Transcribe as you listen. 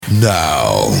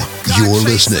Now, you're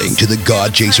listening to the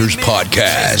God Chasers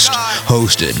podcast,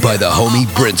 hosted by the homie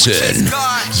Brinson.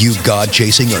 You God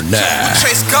chasing or nah? We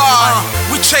chase God,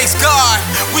 we chase God,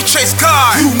 we chase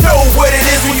God. You know what it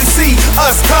is when you see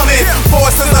us coming.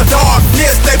 Forces of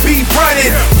darkness, they be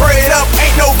running. Pray it up,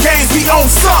 ain't no games, we own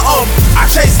something. I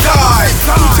chase God,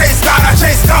 we chase God, I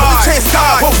chase God, we chase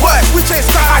God. But what? We chase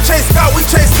God, I chase God, we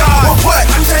chase God. But what?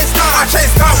 I chase God, I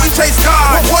chase God, we chase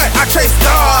God. But what? I chase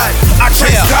God, I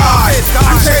chase God,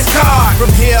 I chase God.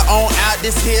 From here on out,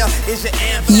 this here is your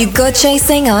anthem. You go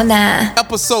chasing or nah?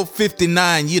 Episode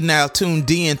 59, you're now tuned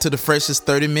in to the freshest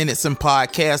 30 minutes in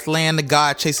podcast land, the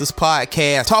God Chasers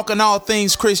podcast. Talking all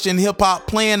things Christian hip-hop,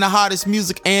 playing the hottest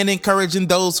music, and encouraging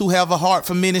those who have a heart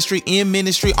for ministry, in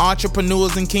ministry,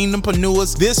 entrepreneurs, and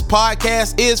kingdompreneurs. This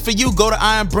podcast is for you. Go to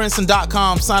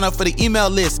IamBrinson.com, sign up for the email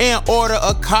list, and order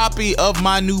a copy of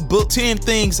my new book, 10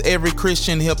 Things Every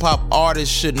Christian Hip-Hop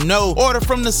Artist Should Know. Order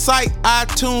from the site,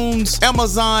 iTunes,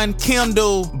 Amazon,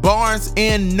 Kindle, Barnes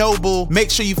and Noble.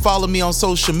 Make sure you follow me on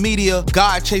social media,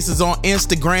 God Chasers on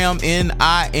Instagram, and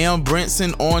I am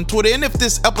Brinson on Twitter. And if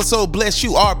this episode bless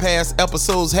you, our past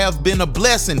episodes have been a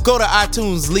blessing. Go to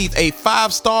iTunes, leave a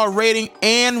 5-star rating,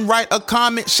 and write a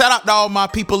comment. Shout out to all my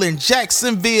people in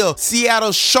Jacksonville,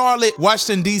 Seattle, Charlotte,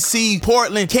 Washington, D.C.,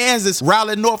 Portland, Kansas,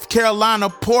 Raleigh, North Carolina,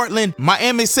 Portland,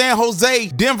 Miami, San Jose,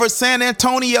 Denver, San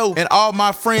Antonio, and all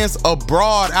my friends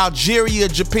abroad, Algeria,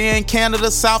 Japan,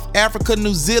 Canada, South Africa,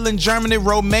 New Zealand, Germany,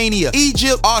 Romania,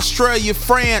 Egypt, Australia,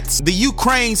 France, the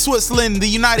Ukraine, Switzerland, the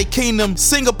United Kingdom,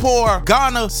 Singapore,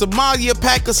 Ghana, Somalia,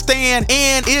 Pakistan,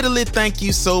 and Italy. Thank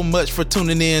you so much for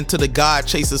tuning in to the God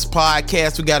Chasers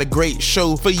podcast. We got a great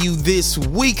show for you this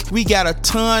week. We got a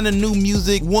ton of new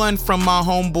music, one from my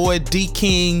homeboy D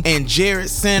King and Jared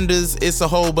Sanders. It's a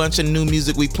whole bunch of new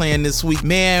music we playing this week.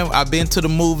 Man, I've been to the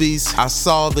movies. I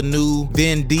saw the new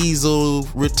Vin Diesel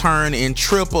return in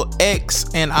Triple X,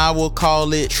 and I will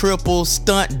call it Triple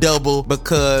Stunt Double,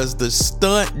 because the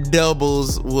stunt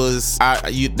doubles was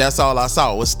that's all I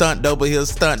saw was stunt double here,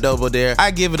 stunt double there.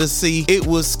 I give it a C. It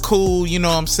was cool, you know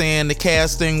what I'm saying? The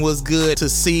casting was good. To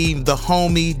see the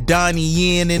homie Donnie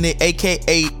Yen in it,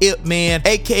 aka Ip Man,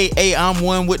 aka I'm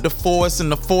one with the Force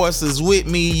and the Force is with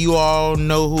me. You all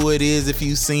know who it is if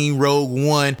you've seen Rogue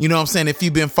One. You know what I'm saying? If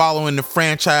you've been following the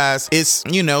franchise, it's,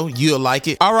 you know, you'll like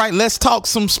it. All right, let's talk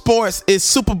some sports. It's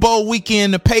Super Bowl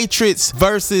weekend. The Patriots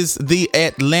versus the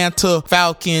Atlanta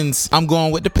Falcons. I'm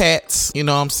going with the Pats. You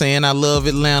know what I'm saying? I love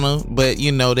Atlanta, but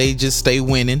you know, they just stay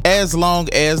winning. As long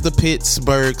as the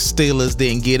Pittsburgh Steelers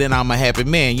didn't get it, I'm a happy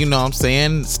man. You know what I'm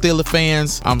saying? Steelers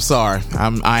fans, I'm sorry.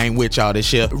 I ain't with y'all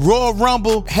this year. Royal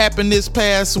Rumble happened this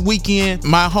past weekend.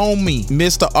 My homie,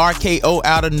 Mr. RKO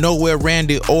out of nowhere,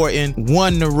 Randy Orton,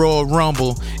 won the Royal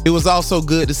Rumble. It was also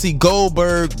good to see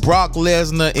Goldberg, Brock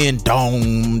Lesnar, and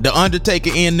The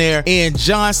Undertaker in there. And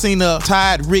John Cena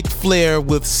tied Ric Flair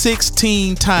with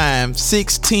 16 times.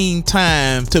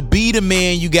 To be the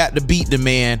man, you got to beat the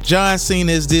man. John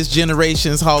Cena is this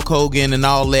generation's Hulk Hogan and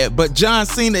all that, but John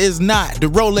Cena is not. The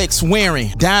Rolex wearing,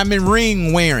 diamond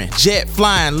ring wearing, jet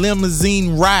flying,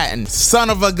 limousine riding, son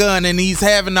of a gun, and he's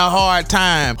having a hard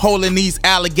time holding these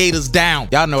alligators down.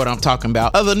 Y'all know what I'm talking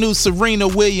about. Other news, Serena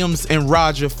Williams and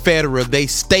Roger Federer, they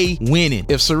stay winning.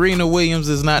 If Serena Williams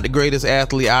is not the greatest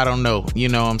athlete, I don't know. You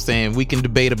know what I'm saying? We can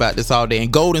debate about this all day.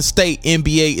 And Golden State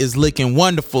NBA is looking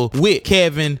wonderful with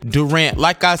Kevin Durant.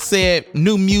 Like I said,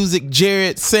 new music,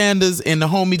 Jared Sanders and the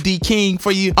homie D King.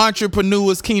 For you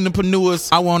entrepreneurs,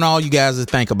 kingdompreneurs, I want all you guys to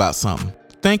think about something.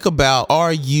 Think about,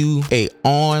 are you a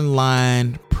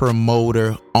online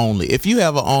promoter only? If you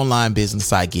have an online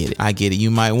business, I get it. You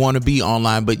might want to be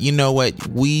online, but you know what?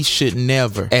 We should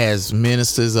never, as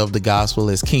ministers of the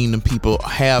gospel, as kingdom people,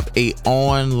 have a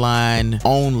online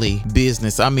only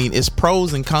business. I mean, it's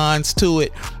pros and cons to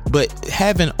it, but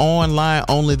having online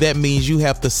only, that means you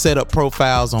have to set up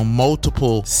profiles on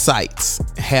multiple sites,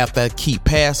 have to keep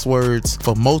passwords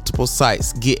for multiple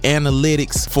sites, get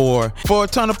analytics for a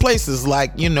ton of places,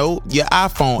 like, you know, your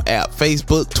iPhone app,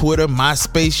 Facebook, Twitter,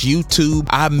 MySpace, YouTube,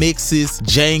 iMixes,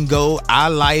 Django,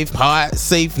 iLife,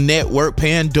 PodSafe Network,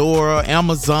 Pandora,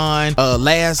 Amazon,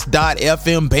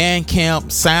 Last.fm, Bandcamp,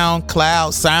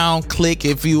 SoundCloud, SoundClick.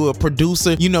 If you're a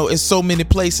producer, you know, it's so many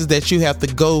places that you have to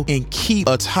go and keep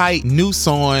a tight noose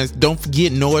on. Don't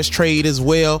forget Noise Trade as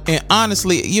well. And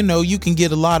honestly, you know, you can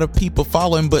get a lot of people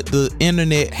following, but the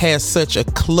internet has such a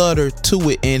clutter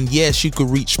to it. And yes, you could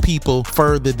reach people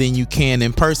further than you can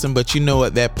in person, but you know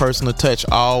what? That personal touch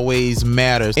always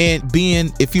matters. matters.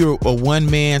 And if you're a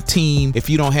one-man team, if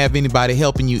you don't have anybody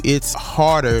helping you, it's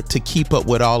harder to keep up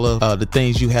with all of the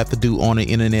things you have to do on the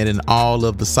internet and all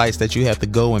of the sites that you have to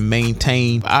go and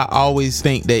maintain. I always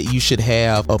think that you should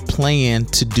have a plan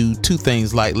to do two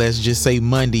things. Like, let's just say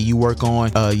Monday you work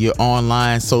on your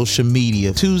online social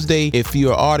media. Tuesday, if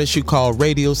you're an artist, you call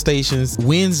radio stations.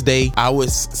 Wednesday, I would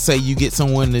say you get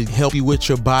someone to help you with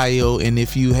your bio. And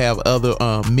if you have other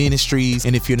ministries,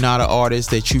 and if you're not an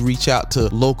artist, that you reach out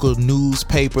to local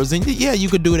newspapers. And yeah, you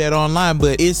could do that online,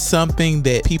 but it's something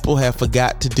that people have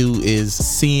forgot to do, is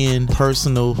send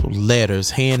personal letters,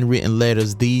 handwritten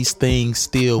letters. These things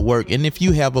still work. And if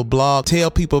you have a blog,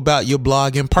 tell people about your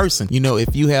blog in person. You know,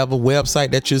 if you have a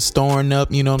website that you're storing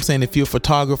up, you know what I'm saying, if you're a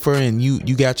photographer and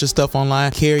you got your stuff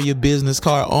online, carry your business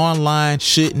card. Online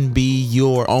shouldn't be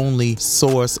your only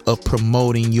source of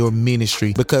promoting your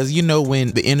ministry, because you know,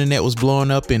 when the internet was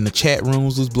blowing up and the chat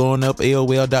rooms was blowing up,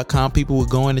 AOL.com, people would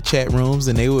go into chat rooms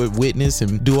and they would witness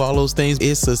and do all those things.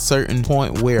 It's a certain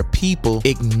point where people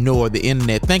ignore the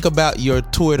internet. Think about your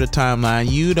Twitter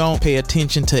timeline. You don't pay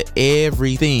attention to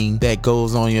everything that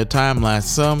goes on your timeline.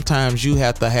 Sometimes you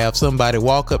have to have somebody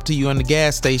walk up to you in the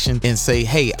gas station and say,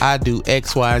 hey, I do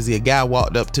X, Y, Z. A guy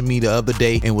walked up to me the other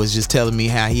day and was just telling me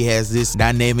how he has this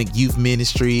dynamic youth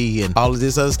ministry and all of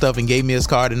this other stuff, and gave me his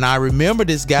card. And I remember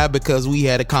this guy because we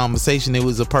had a conversation. It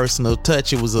was a personal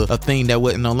touch. It was a thing that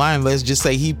wasn't online. Let's just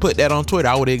say he put that on Twitter.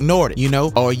 I would have ignored it, you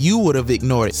know, or you would have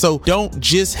ignored it. So don't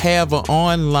just have an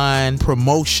online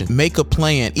promotion. Make a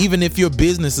plan. Even if your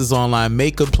business is online,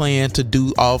 make a plan to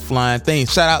do offline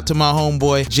things. Shout out to my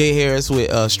homeboy Jay Harris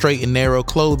with Straight and Narrow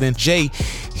Clothing. Jay,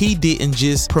 he didn't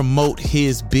just promote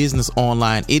his business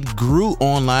online. It grew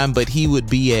online, but he would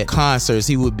be at concerts.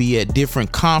 He would be at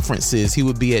different conferences. He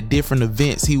would be at different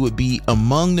events. He would be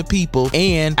among the people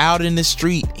and out in the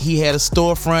street. He had a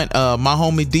storefront. My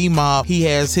homie D-Mob, he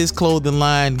has his clothing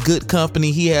line, Good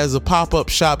Company. He has a pop-up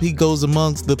shop. He goes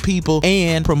amongst the people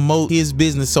and promote his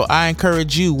business. So I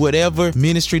encourage you, whatever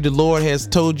ministry the Lord has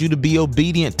told you to be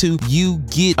obedient to, you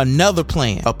get another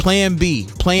plan, a plan B.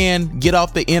 Plan get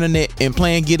off the internet, and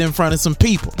plan get in front of some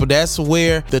people. But that's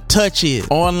where the touch is.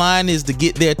 Online is to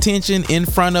get their attention. In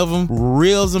front of them,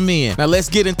 reels them in. Now let's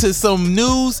get into some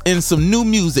news and some new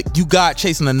music. You God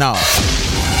Chasing the Knowledge.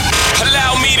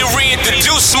 Allow me to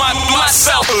reintroduce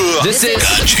myself. This is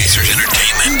God Chasers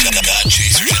Entertainment. God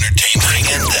Chasers Entertainment.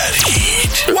 Bringing that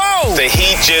heat. Whoa! The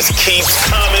heat just keeps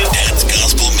coming. That's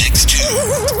Gospel Mix 2.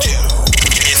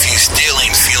 If you still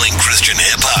ain't feeling Christian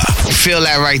hip-hop, feel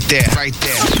that right there. Right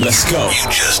there. Let's go. You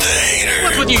just a hater.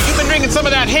 What's with you? You've been drinking some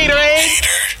of that haterade?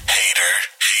 Hater.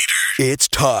 It's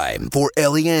time for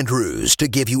Ellie Andrews to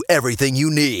give you everything you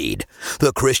need.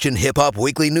 The Christian Hip Hop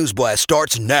Weekly News Blast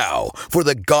starts now for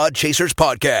the God Chasers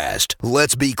podcast.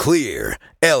 Let's be clear,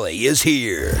 Ellie is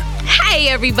here. Hey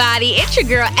everybody, it's your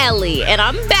girl Ellie, and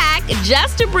I'm back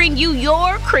just to bring you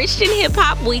your Christian Hip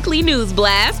Hop Weekly News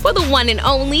Blast for the one and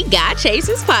only God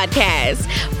Chasers podcast.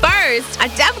 First, I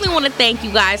definitely want to thank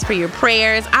you guys for your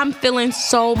prayers. I'm feeling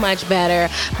so much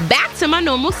better, back to my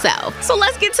normal self. So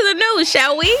let's get to the news,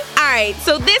 shall we? Alright,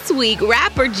 so this week,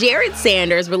 rapper Jared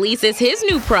Sanders releases his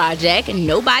new project,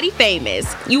 Nobody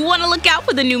Famous. You want to look out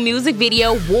for the new music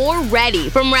video, War Ready,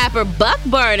 from rapper Buck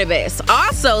Barnabas.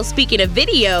 Also, speaking of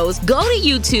videos, go to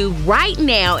YouTube right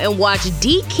now and watch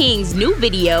D King's new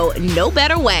video, No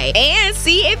Better Way, and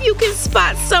see if you can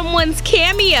spot someone's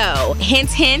cameo. Hint,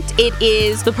 hint, it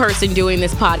is the person doing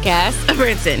this podcast,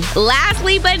 Brinson.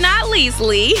 Lastly but not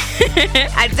leastly,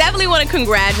 I definitely want to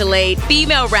congratulate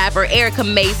female rapper Erica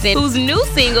Mason, whose new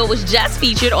single was just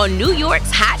featured on New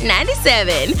York's Hot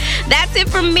 97. That's it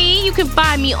from me. You can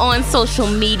find me on social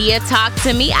media. Talk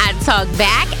to me. I talk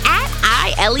back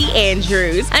at Ellie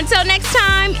Andrews. Until next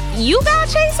time, you God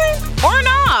chasing or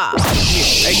not?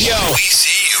 Hey, yo. We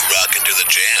see you rocking to the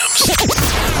jams.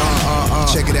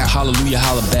 Check it out. Hallelujah,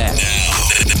 holla back.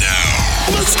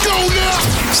 Now. Let's go now.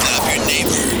 Stop your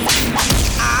neighbor.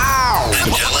 Ow.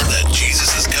 And tell him that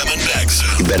Jesus is coming back soon.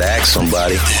 You better ask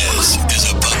somebody. This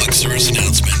is a public service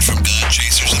announcement from God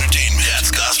Chasers Entertainment.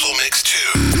 That's Gospel Mix 2.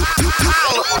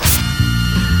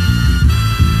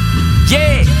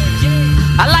 Yeah.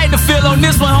 I like the feel on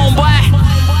this one, homeboy.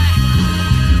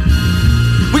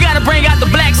 We gotta bring out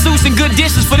the black suits and good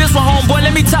dishes for this one, homeboy.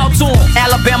 Let me talk to him.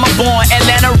 Alabama born,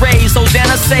 Atlanta raised,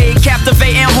 Hosanna saved,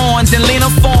 captivating horns and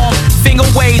leaner form. Finger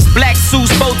waves, black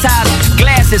suits, bow ties,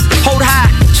 glasses, hold high.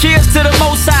 Cheers to the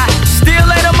most high. Still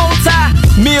at a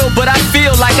multi-meal, but I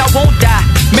feel like I won't die.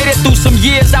 Made it through some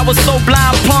years, I was so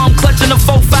blind. Palm clutching a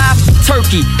 4-5.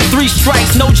 Turkey, 3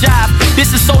 strikes, no jive.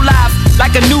 This is so live,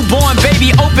 like a newborn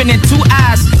baby opening 2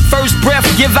 eyes. First breath,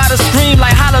 give out a scream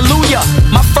like hallelujah.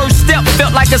 My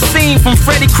felt like a scene from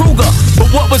Freddy Krueger. But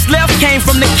what was left came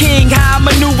from the king. How I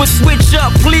maneuver, switch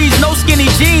up. Please, no skinny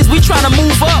jeans, we tryna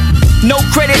move up. No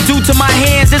credit due to my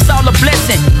hands, it's all a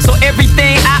blessing. So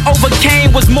everything I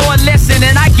overcame was more a lesson.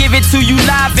 And I give it to you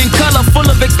live in color, full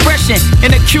of expression.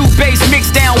 In a Cube-based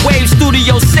mixed down wave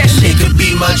studio session. It could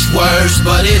be much worse,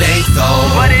 but it ain't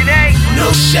though. But it ain't. No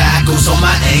shackles on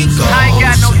my ankles. I ain't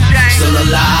got no shame. Still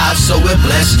alive, so we're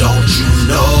blessed, don't you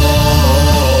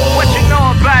know? What you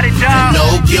know about it, dog? No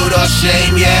guilt or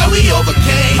shame, yeah, we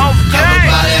overcame. Okay. Covered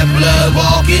by that blood,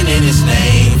 walking in his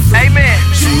name. Amen.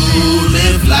 To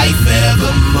live life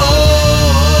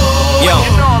evermore. Yo. What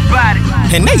you know about it?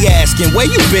 And they asking, where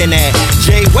you been at?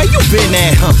 Jay, where you been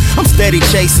at? I'm steady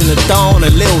chasing the thorn, a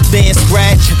little thin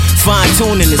scratch.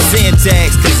 Fine-tuning the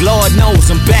syntax, cause Lord knows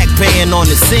I'm back paying on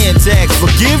the syntax.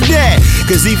 Forgive that,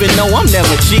 cause even though I'm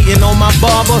never cheating on my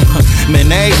barber, man,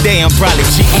 every day I'm probably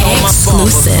cheating on my barber.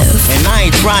 And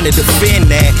I ain't trying to defend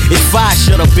that. If I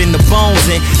shut up in the bones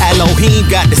and Elohim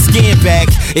got the skin back,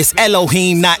 it's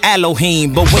Elohim, not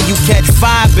Elohim. But when you catch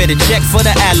fire, better check for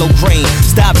the aloe cream.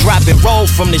 Stop, drop, and roll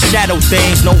from the shadow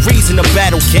things. No reason to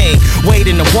battle king. Wade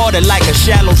in the water like a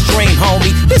shallow stream,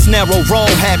 homie. This narrow road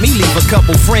had me leave a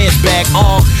couple friends back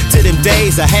on to them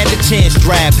days I had the chin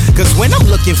strap. Cause when I'm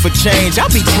looking for change, I'll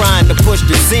be trying to push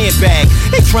the sin back.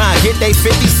 They try and get they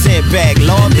 50 cent back.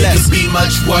 Lord bless. It could be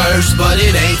much worse, but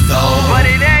it ain't though. But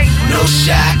it ain't. No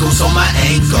shackles on my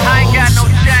ankles. I ain't got no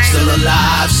shame. Still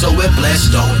alive, so we're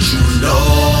blessed, don't you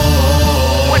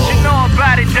know? What you know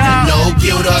about it, dog? No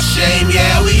guilt or shame,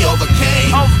 yeah, we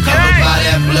overcame. Okay. Covered by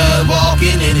that blood,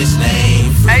 walking in his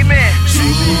name. Amen. To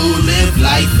live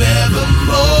life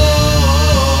evermore.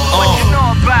 What you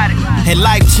know about it? And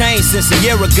life changed since a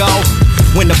year ago,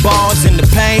 when the bars and the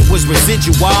pain was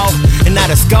residual. And now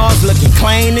the scars looking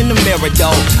clean in the mirror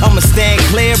though. I'ma stand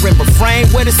clear and refrain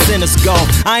where the sinners go.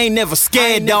 I ain't never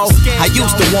scared though. I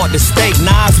used to want the steak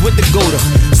knives with the Gouda,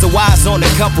 so I was on a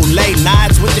couple late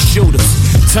nights with the shooters.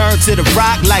 Turn to the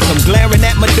rock like I'm glaring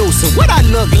at Medusa. What I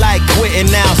look like quitting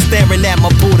now, staring at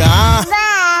my Buddha, huh?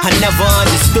 I never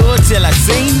understood till I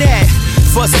seen that.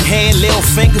 Fuzzy hair, little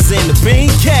fingers in the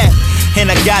bean cap. And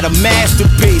I got a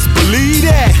masterpiece, believe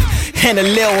that. And a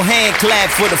little hand clap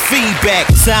for the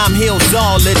feedback. Time heals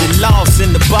all of the loss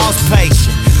and the boss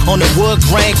patient. On the wood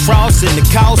grain cross and the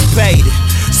cost paid it.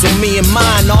 So me and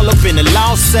mine all up in the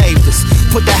law saved us.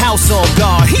 Put the house on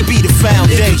guard, he be the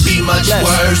foundation. It could be much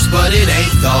worse, but it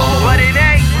ain't though. But it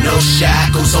ain't. No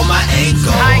shackles on my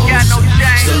ankles. I ain't got no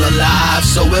shame. Still alive,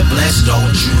 so we're blessed,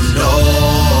 don't you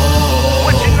know?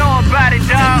 What you know about it,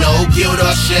 dog? No guilt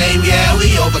or shame, yeah,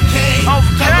 we overcame.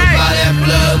 Okay. Covered by that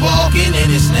blood, walking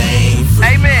in his name.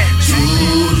 Amen. To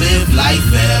live life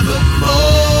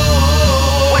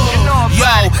evermore. What you know about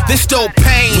Yo, it? this still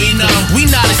pain. We know. We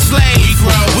not a slave.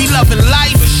 We loving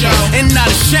life and not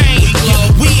ashamed.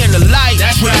 We in the light.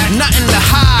 That's right. Nothing to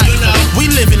hide. You know. We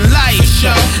living life.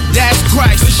 That's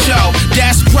Christ. For sure.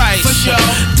 That's Christ. For sure.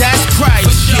 That's Christ.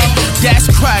 For sure. That's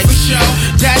Christ. For sure.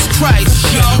 That's Christ.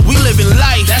 For sure. We living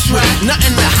life. That's right.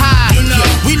 Nothing to hide. You know.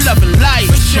 We loving life.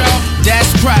 For sure. That's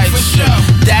Christ. For sure.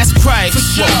 That's Christ. For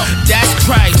sure. That's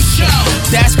Christ. For sure.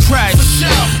 That's Christ. For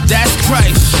sure. That's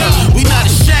Christ. For sure. We not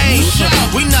ashamed. For sure.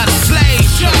 We not a slave.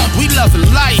 For sure. We loving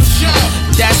life. For sure.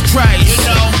 That's Christ. You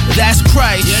know. That's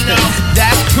Christ. You know.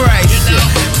 That's Christ. You know.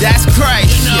 That's Christ.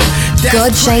 You know. That's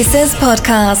God Christ. Chasers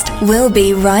Podcast. We'll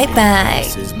be right back.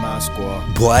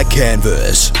 Black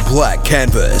Canvas, Black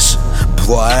Canvas,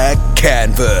 Black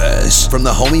Canvas from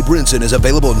the homie Brinson is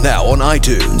available now on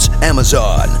iTunes,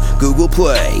 Amazon, Google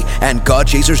Play, and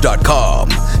GodChasers.com.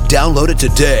 Download it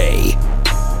today.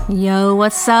 Yo,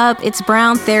 what's up? It's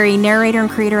Brown Theory, narrator and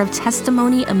creator of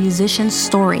Testimony, a Musician's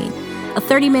Story, a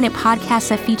 30-minute podcast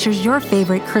that features your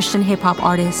favorite Christian hip-hop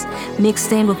artists,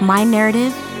 mixed in with my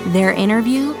narrative, their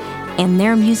interview, and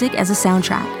their music as a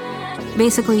soundtrack.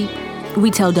 Basically, we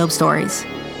tell dope stories.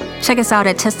 Check us out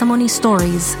at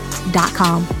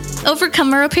testimonystories.com.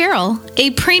 Overcomer Apparel,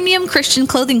 a premium Christian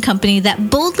clothing company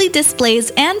that boldly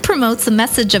displays and promotes a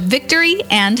message of victory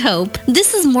and hope.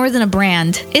 This is more than a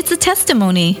brand, it's a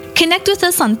testimony. Connect with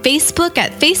us on Facebook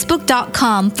at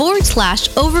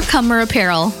facebook.com/Overcomer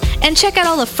Apparel. And check out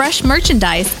all the fresh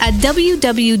merchandise at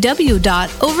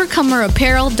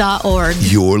www.overcomerapparel.org.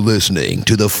 You're listening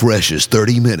to the freshest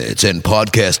 30 minutes in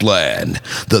podcast land,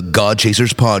 the God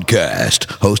Chasers Podcast,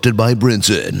 hosted by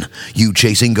Brinson. You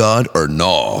chasing God or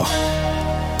no?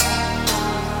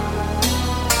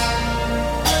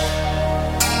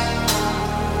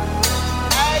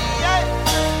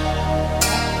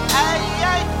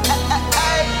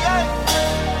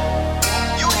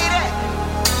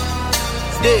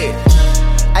 Hey,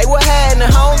 what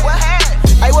happened, homie?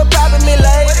 robbing me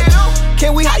late.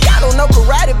 Can we, y'all don't know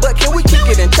karate, but can we kick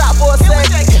it and chop for a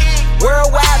second?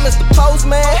 Worldwide, Mr.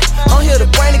 Postman, I'm here to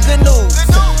bring the good news.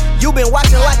 You been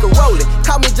watching like a rolling,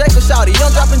 call me Jacob Shawty, young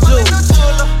dropping jewels.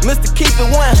 Mr. Keep It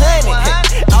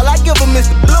 100, all I give them is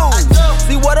the blues.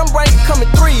 See what I'm bringing coming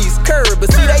threes, curve,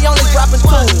 but see they only dropping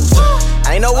twos.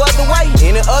 Ain't no other way,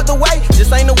 any other way,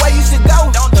 just ain't the way you should go.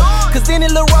 Cause any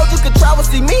little road you could travel,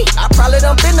 see me, I probably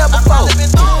done been there before.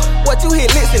 What you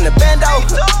hit licks in the bando,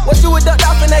 what you would ducked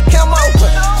off in that camo.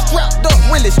 Strapped up,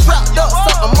 really strapped up,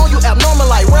 something on you abnormal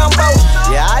like Rambo.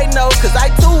 Yeah, I know, cause I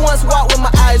too once walked with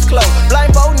my eyes closed.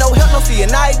 Blindfold, no help, no see a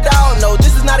night dog. No,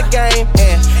 this is not a game,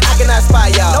 and I cannot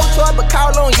spy y'all. No choice but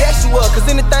call on Yeshua, cause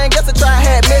anything else I try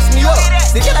had messed me up.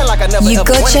 See, it ain't like I never you ever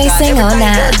go chasing on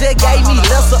that. Just gave me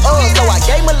lesser of, so I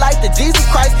gave my life to Jesus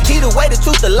Christ. He the way, the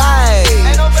truth, the life.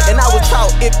 And I was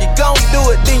taught, if you gon'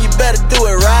 do it, then you better do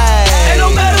it right. Ain't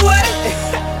no better way.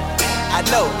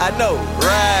 I know,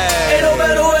 right. Ain't no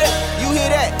better way. You hear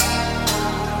that?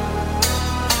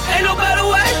 Ain't no better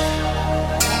way.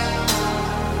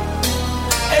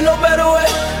 Ain't no better way.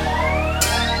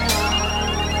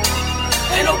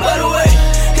 Ain't no better way.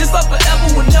 His love forever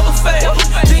will never fail.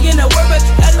 Digging that word back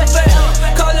to elevate.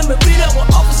 Calling me beat up when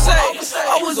offer say.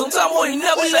 Always on time or he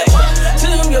never late. To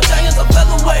him your giants are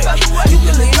featherweight. You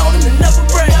can lean on him and never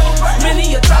break.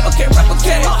 Many a driver can't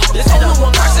replicate. There's only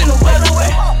one person, no better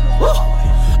way.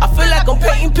 I feel like I'm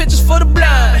painting pictures for the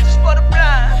blind.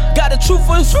 Got the truth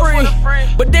for it's free,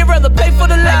 but they rather pay for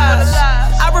the lies.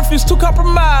 I refuse to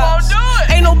compromise.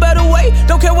 Ain't no better way,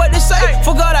 don't care what they say.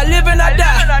 For God I live and I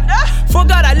die. For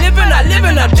God I live and I live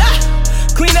and I die.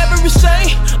 Clean every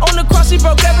stain, on the cross he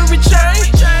broke every chain.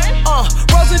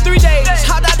 Rose in 3 days,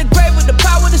 hot out the grave with the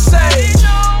power to save.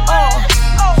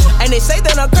 And they say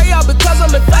that I'm crazy all because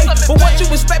I'm in faith. But what you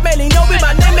expect, man, they know me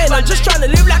my name, man. I'm just trying to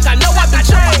live like I know I've been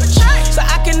changed. So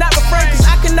I cannot refrain, cause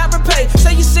I cannot repay.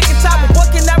 Say you sick and tired, but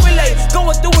what can I relate?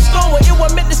 Going through a storm where it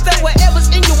wasn't meant to stay. Whatever's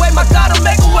in your way, my God will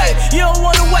make a way. You don't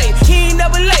wanna wait, he ain't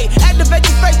never late. Activate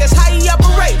your faith, that's how he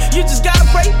operate. You just gotta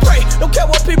pray, pray. Don't care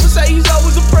what people say, he's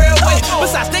always a prayer away.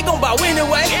 Besides, they gon' bow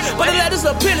anyway. But the letters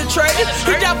are penetrated.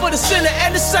 He died for the sinner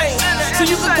and the saint. So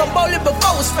you can come boldly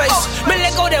before his face. Man,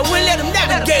 let go that will let him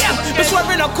navigate. Been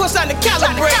swerving on course, I to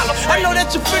calibrate. I know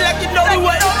that you feel like you know the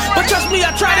way, but trust me,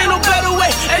 I tried, ain't no better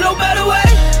way. Ain't no better way.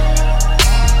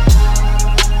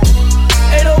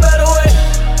 Ain't no better way.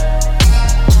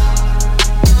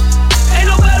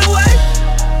 Ain't no better way.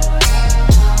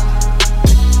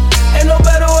 Ain't no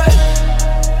better way.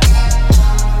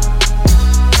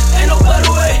 Ain't no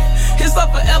better way. His love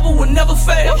forever will never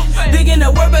fail. Digging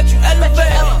that word, bet you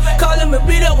elevate. Calling me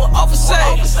beat up when offer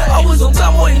say. Always on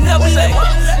time, boy, he never late.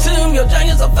 To him, your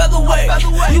giants are featherweight.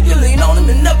 You can lean on him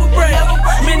and never break.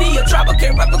 Many a tribe I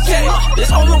can't replicate.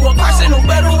 There's only one person, no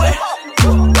better way.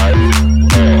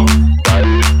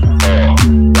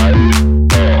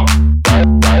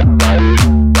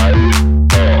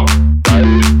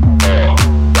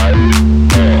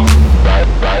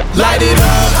 Light it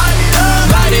up,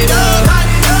 light it up.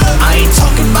 I ain't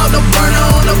talking about no burner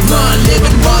on the blunt.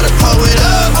 Living water, pour it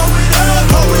up,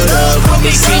 pour it up.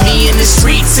 They see me in the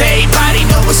streets, everybody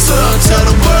know what's up. Tell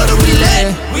the world that we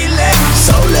lit,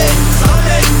 so lit.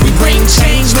 We bring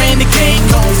change, man, the game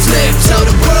gon' flip. Tell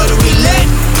the world that we lit,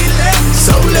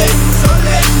 so lit.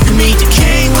 You meet the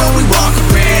king when we walk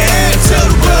around. Tell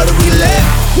the world that we lit.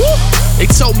 They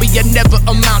told me I never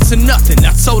amount to nothing.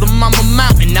 I told them I'm a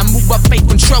mountain. I move up faith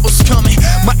when trouble's coming.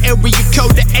 My area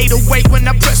code to 808. When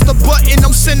I press the button, I'm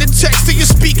sending text to your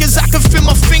speakers. I can feel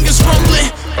my fingers rumbling.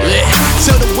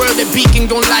 Tell the world that beacon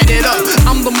gon' light it up.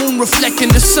 I'm the moon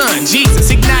reflecting the sun. Jesus,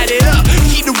 ignite it up.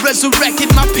 He the resurrected.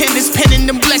 My pen is penning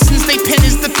them blessings. They pen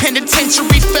is the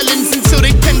penitentiary felons until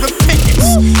they pen repentance.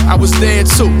 I was there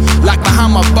too, like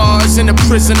behind my bars in the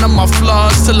prison of my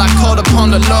flaws, till I called upon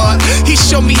the Lord. He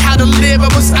showed me how to live. I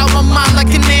was out my mind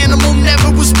like an animal.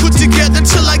 Never was put together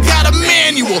till I got a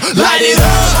manual. Light it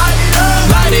up,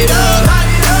 light it up.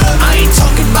 I ain't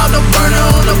talking about no burner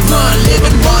on the blunt.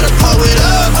 Living water, pour it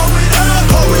up,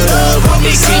 pour it up.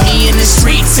 They see me in the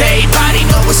streets, everybody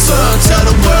know what's up. Tell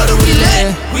the world that we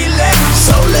lit,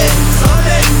 so lit.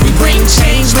 We bring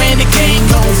change, man, the game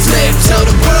gon' flip. Tell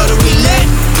the world that we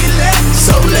lit,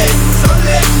 so lit.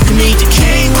 You meet the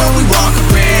king when we walk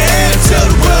around. Tell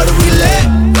the world that we lit.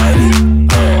 Light it,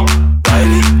 light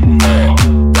it,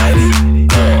 light it,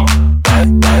 light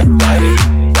it, light it.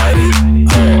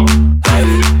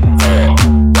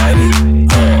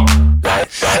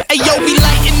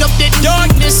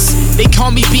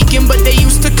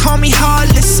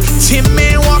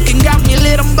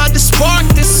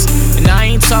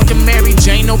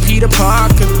 Peter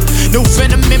Parker. No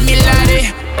venom in me,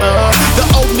 laddie. The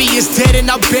old me is dead and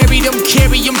I buried him.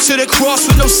 Carry him to the cross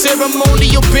with no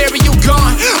ceremonial burial.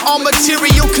 Gone, all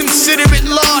material, consider it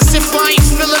lost. If I ain't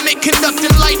filament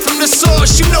conducting light from the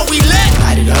source, you know we lit.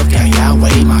 Light it up, got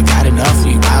Yahweh, my God enough.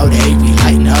 We wild, hey, we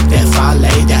lighten up that file,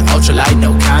 that ultralight,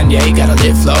 no Kanye. Got a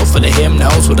lit flow for the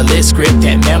hymnals with a lit script,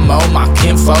 that memo. My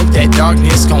kinfolk, that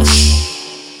darkness gon'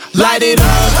 light it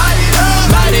up,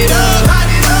 light it up.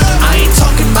 I ain't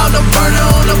talking about no burner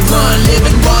on the blunt,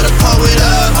 living water, pour it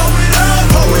up,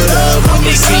 pour it up. When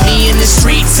they see me in the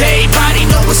streets, everybody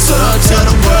know what's up. Tell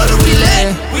the world that we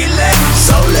lit,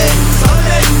 so lit.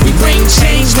 We bring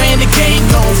change when the game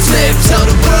gon' flip. Tell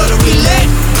the world that we lit,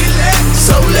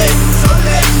 so lit.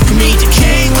 We meet the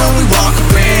king when we walk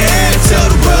around. Tell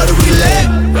the world that we lit.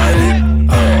 Write it,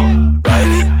 write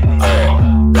it,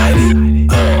 write it,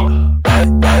 write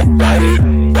it, write it,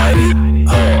 write it,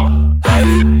 write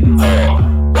it, write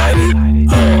it.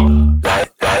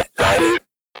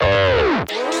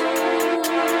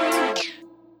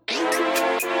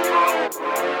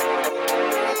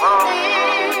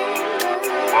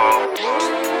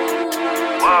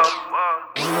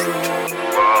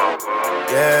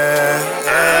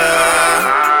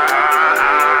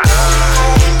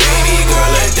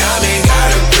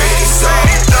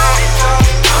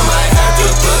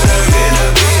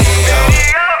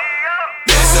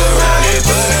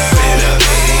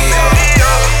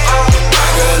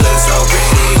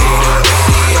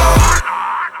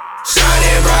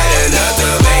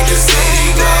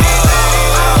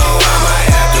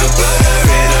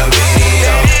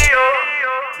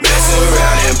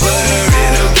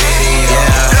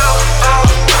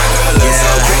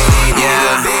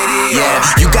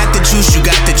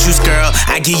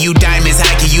 Give you diamonds, I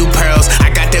give you pearls.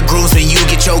 I got the grooves when you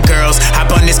get your girls.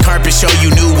 Hop on this carpet, show you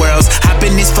new worlds. Hop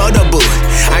in this photo booth.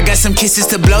 I got some kisses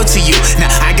to blow to you. Now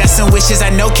I got some wishes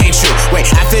I know came true. Wait,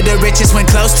 I feel the richest when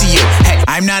close to you. Hey,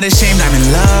 I'm not ashamed, I'm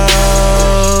in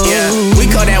love. Yeah, we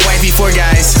call that wifey for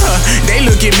guys. They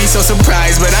look at me so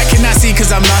surprised, but I cannot see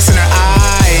cause I'm lost in her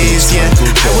eyes. Yeah,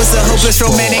 I was a hopeless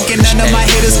romantic and none of my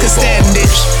haters could stand it.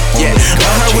 Yeah,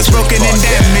 my heart was broken and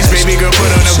damaged. Baby girl, put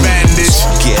on a bandage.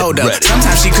 Hold up,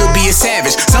 sometimes she could be a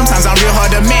savage. Sometimes I'm real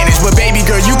hard to manage. But baby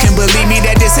girl, you can believe me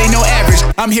that this ain't no average.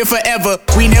 I'm here forever,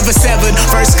 we never severed.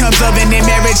 First comes love and then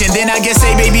marriage, and then I guess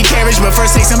say baby carriage. But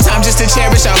first take some time just to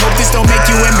cherish. I hope this don't make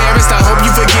you embarrassed. I hope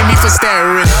you forgive me for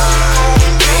staring.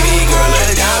 Baby girl,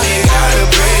 let diamond got a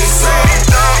pretty soul.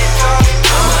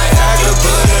 I might have to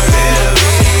put her in a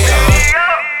video.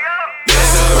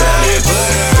 Mess around and put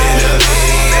her in a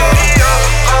video.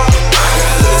 My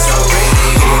girl looks so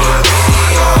pretty in a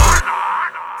video.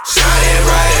 Shining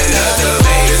bright enough to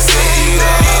make the city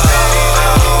glow.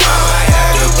 I might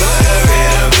have to put her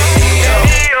in a video.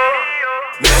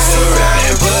 Mess around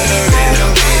and put her in a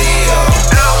video.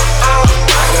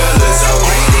 My girl looks so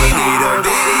pretty, need a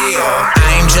video.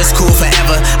 I'm just cool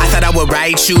forever. I thought I would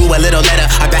write you a little letter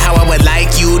about how I would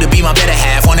like you to be my better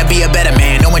half. Wanna be a better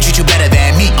man, no one treat you better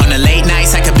than me. On the late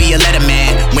nights, I could be a letter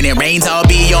man. When it rains, I'll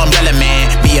be your umbrella man.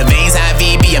 Be a veins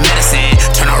IV, be a medicine.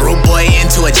 Turn a rude boy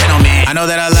into a gentleman. I know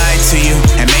that I lied to you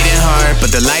and made it hard,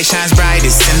 but the light shines bright.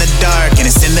 It's in the dark, and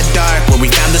it's in the dark where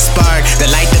we found the spark that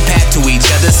light the path to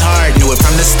each other's heart. Knew it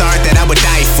from the start that I would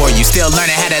die for you. Still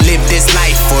learning how to live this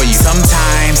life for you.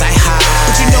 Sometimes I hide,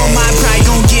 but you know my pride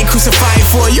gon' get crucified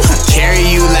for you. Carry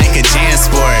you like a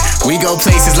JanSport. We go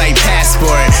places like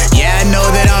Passport. Yeah, I know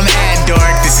that I'm at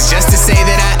dork. This is just to say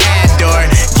that I adore.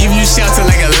 Give you shelter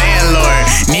like a landlord.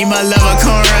 Need my lover,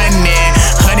 come running.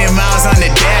 100 miles on the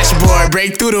dashboard.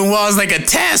 Break through the walls like a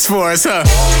task force, huh?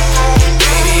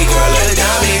 Baby girl, let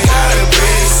diamond got a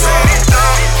pretty soul.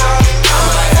 I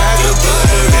might have to put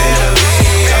her in a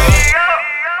video.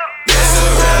 Mess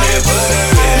around and put her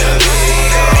in a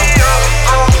video.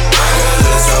 My girl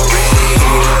looks so pretty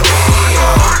in a video.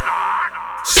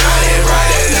 Shining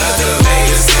bright enough to make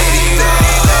the city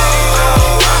glow.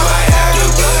 I might have to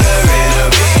put her in a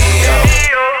video.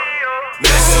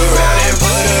 Mess around and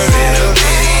put her in a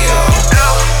video.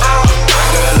 My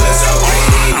girl looks so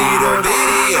pretty, need a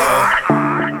video.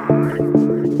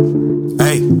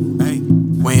 Hey,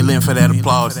 we ain't living for that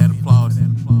applause. I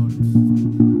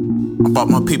brought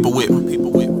my people with me.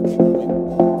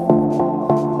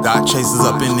 God chases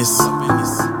up in this.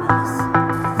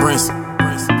 Prince.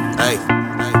 Hey.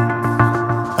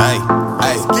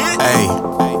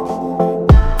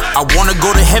 I wanna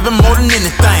go to heaven more than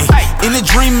anything. In a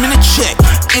dream, in a check,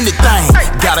 anything.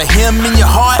 Got a hymn in your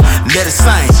heart, let it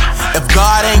sing. If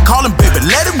God ain't calling, baby,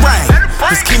 let it rain.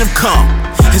 His kingdom come,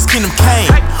 His kingdom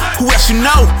came. Who else you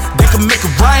know that can make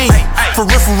it rain? For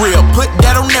real, put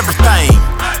that on everything.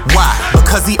 Why?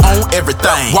 Because he own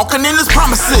everything. Walking in his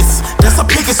promises, that's a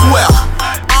pig as well.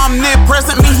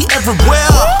 Omnipresent mean he everywhere.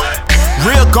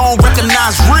 Real gon'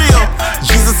 recognize real.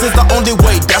 Jesus is the only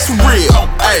way, that's real.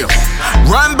 Ay,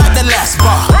 run back the last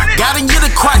bar. Guiding you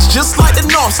to Christ just like the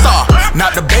North Star.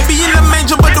 Not the baby in the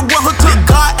manger, but the one who took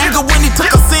God anger when he took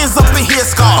our sins up in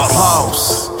his scars.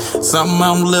 Pause. Something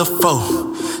I don't live for.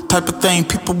 Type of thing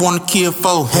people wanna kill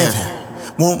for. Heaven.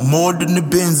 Want more than the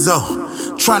benzo.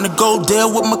 Tryna go there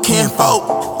with my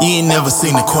kinfolk. You ain't never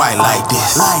seen it quite like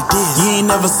this. You ain't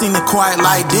never seen it quite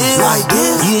like this.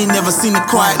 You ain't never seen it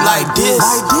quite like this.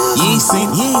 You ain't seen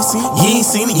it. You ain't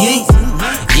seen it.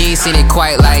 You ain't seen it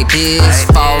quite like this.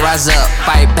 Fall, rise up,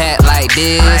 fight back like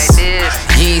this.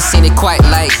 You ain't seen it quite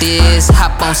like this.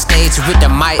 Hop on stage with the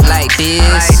mic like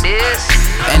this.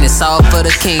 And it's all for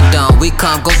the kingdom. We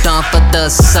come go down for the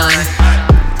sun.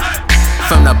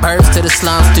 From the birth to the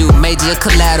slums, through major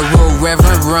collateral,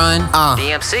 Reverend Run.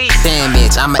 DMC.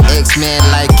 Damage, I'm an X-Man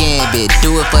like Gambit.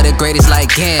 Do it for the greatest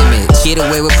like Gambit. Get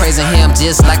away with praising him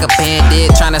just like a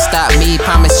bandit. Tryna stop me,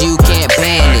 promise you can't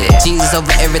ban it. Jesus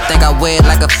over everything, I wear it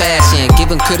like a fashion.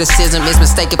 Giving criticism is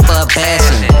mistaken for a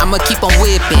bashing. I'ma keep on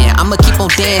whipping, I'ma keep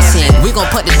on dancing. We gon'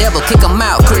 put the devil, kick him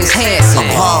out, Chris Hansen.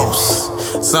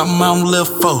 Pause. Something I don't live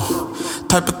for.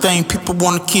 Type of thing people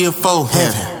wanna kill for.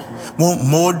 Heaven. Want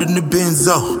more than the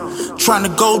benzo.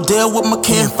 Tryna go there with my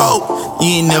kinfolk.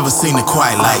 You ain't never seen it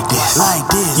quite like this.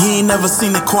 You ain't never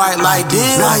seen it quite like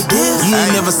this. You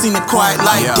ain't never seen it quite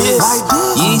like this.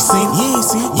 You ain't seen it.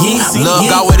 You ain't seen it. Love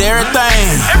God with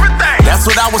everything. That's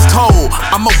what I was told.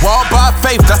 I'm a walk by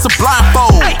faith, that's a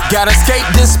blindfold. Gotta escape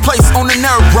this place on the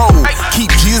narrow road. Keep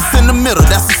Jesus in the middle,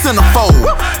 that's a centerfold.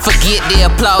 Forget the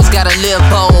applause, gotta live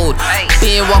bold.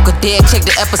 Ben Walker dead, check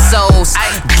the episodes.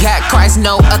 Got Christ,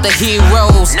 no other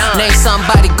heroes. Name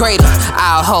somebody greater,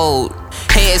 I'll hold.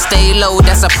 Head stay low,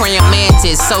 that's a praying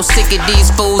mantis. So sick of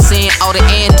these fools and all the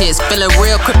antics. Feeling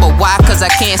real crippled, why? Cause I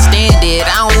can't stand it.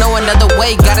 I don't know another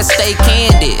way, gotta stay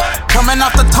candid. Coming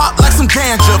off the top like some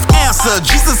dandruff. Answer,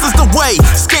 Jesus is the way,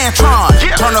 Scantron.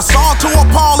 Turn a song to a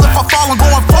Paul if I fall, I'm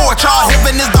going forward. Y'all,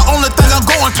 heaven is the only thing I'm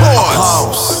going towards.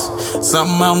 Pause.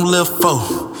 Something I don't live for.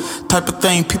 Type of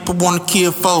thing people wanna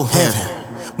kill for. Heaven.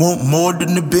 Want more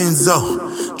than the benzo.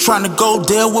 Tryna go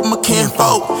there with my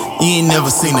kinfolk. You ain't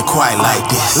never seen it quite like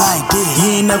this.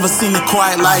 You ain't never seen it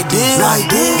quite like this.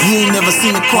 You ain't never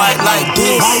seen it quite like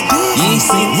this. You ain't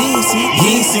seen it. You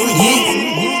ain't seen it.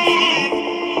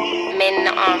 Men in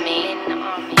the army.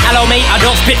 Hello mate, I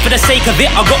don't spit for the sake of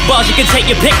it. I got bars, you can take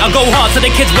your pick. I go hard so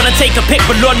the kids wanna take a pic.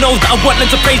 But Lord knows that I want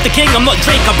them to praise the king. I'm not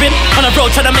Drake, I've been on a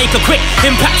road trying to make a quick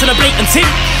impact on a blatant thing.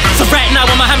 So right now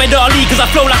I'm Muhammad Ali, cause I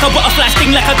flow like a butterfly,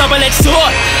 sting like a double-edged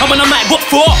sword. I'm on a mic, what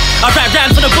for? I ride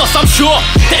round for the boss, I'm sure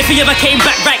that if he ever came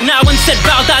back right now and said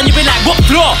bow down, you'd be like, what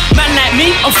floor? Man like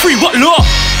me, I'm free, what law?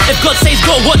 If God says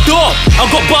go, what door?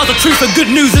 I've got bars of truth and good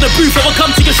news in the booth. I will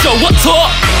come to your show, what talk?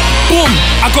 Boom,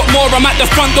 I got more, I'm at the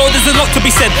front door, there's a lot to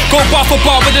be said. Go bar for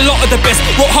bar with a lot of the best.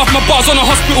 Wrote half my bars on a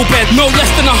hospital bed. No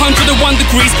less than 101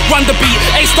 degrees, run the beat.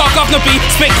 A-star governor beat,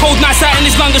 spent cold nights out in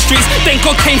these London streets. Then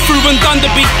God came through and done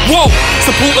the beat. Whoa,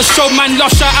 supporters show man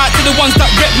love, shout out to the ones that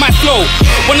rep my flow.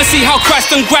 Wanna see how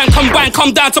Christ and Grant combine,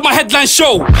 come down to my headline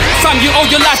show. Fam, you owe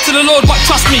your life to the Lord, but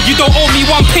trust me, you don't owe me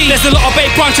 1p. There's a lot of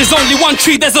 8 branches, only 1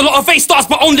 tree. There's a lot of A-stars,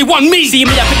 but only 1 me. See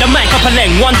me, I pick the mic up a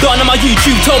length. One don on my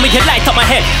YouTube told me you light up my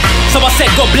head. So I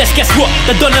said, God bless, guess what?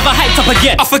 The don never hyped up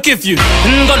again. I forgive you.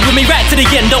 God with me right to the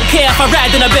end. Don't care if I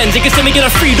ride in a Benz. You can see me in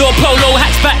a 3-door polo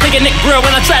hatchback, taking Nick Bro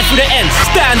when I drive through the ends.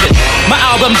 Standard. My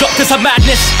album dropped to some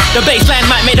madness. The bassline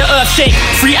might make the earth shake.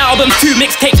 3 albums, 2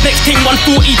 mixtapes, next thing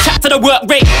 140. Chat to the work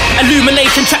rate.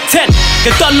 Illumination track 10.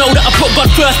 You don't know that I put God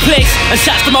first place. And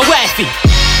shouts to my wifey.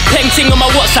 Painting on my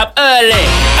WhatsApp early.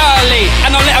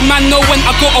 And I'll let a man know when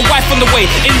I got a wife on the way.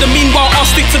 In the meanwhile, I'll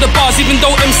stick to the bars, even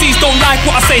though MCs don't like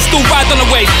what I say. Still ride on the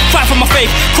wave, fight for my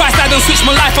faith. Christ, I don't switch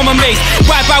my life, I'm amazed.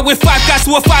 Ride by with 5 guys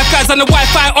who are 5 guys and the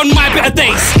Wi-Fi on my better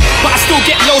days. But I still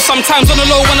get low sometimes, on the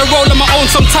low when I roll on my own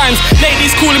sometimes.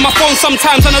 Ladies calling my phone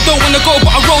sometimes, and I don't wanna go,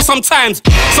 but I roll sometimes.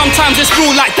 Sometimes it's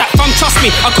real like that, fam, trust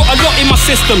me, I got a lot in my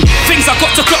system. Things I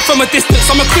got to clock from a distance.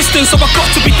 I'm a Christian, so I got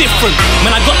to be different.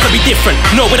 Man, I got to be different.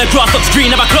 No, when the grass looks green,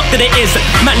 never clocked that it is.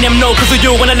 Man, them know cause of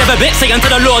you when I live a bit. Say unto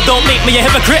the Lord, don't make me a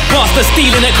hypocrite. Pastor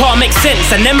stealing it can't make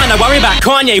sense. And then man, I worry about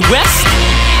Kanye West.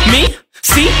 Me?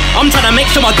 See, I'm trying to make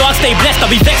sure my God stay blessed. I'll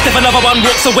be vexed if another one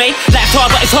walks away. Life's hard,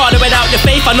 but it's harder without your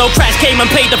faith. I know Christ came and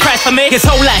paid the price for me. His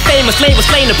whole life, famous slave was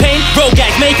slain the pain. Road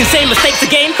guys making same mistakes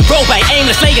again. Roll by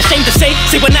aimlessly, ashamed to say.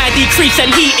 See, when I decrease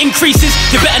and he increases,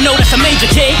 you better know that's a major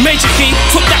key. Major key,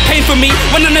 took that pain from me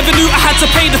when I never knew I had to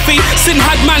pay the fee. Sin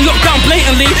had man locked down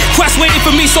blatantly. Christ that's waiting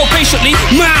for me so patiently.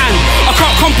 Man, I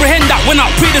can't comprehend that. When I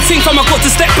pre the team from I got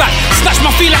to step back, snatch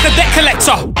my feet like a debt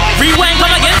collector. Rewind,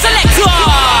 come again, selector.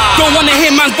 Don't wanna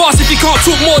hear man's boss if he can't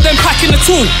talk more than packing the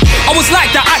tool. I was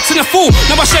like that, acting a fool.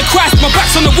 Now I shed Christ, my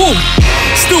back's on the wall.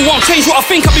 Still won't change what I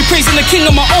think, I'll be praising the king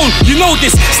on my own. You know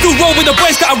this, still roll with the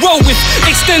boys that I roll with,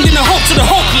 extending the hope to the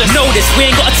hopeless. Know this,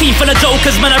 we ain't got a team full of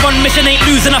jokers. Man, I run mission, ain't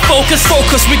losing our focus.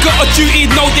 Focus, we got a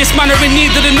duty, know this. Man, are in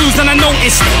need of the news and I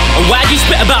noticed. And why do you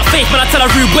spit about faith when I tell a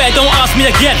rude boy, don't ask me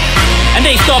again? And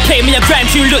they start playing me a grime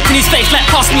tune, looked in his face like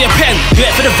pass me a pen. Do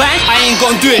it for the vine? I ain't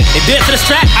gon' do it. They do it for the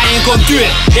strap? I ain't gon' do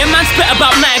it. Them man spit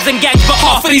about knives and gangs, but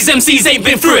half of these MCs ain't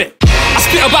been through it. I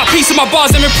spit about peace in my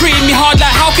bars and been treating me hard,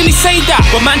 like how can he say that?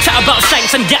 When man chat about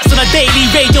shanks and gats on a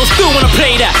daily radio, still wanna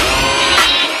play that.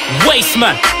 Waste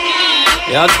man.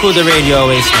 Yeah, I'd call the radio a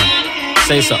waste man.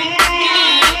 Say so.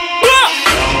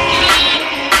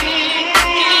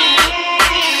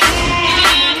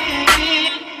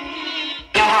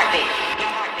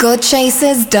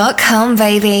 GodChasers.com,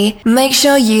 baby. Make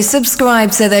sure you subscribe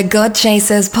to the God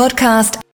Chasers podcast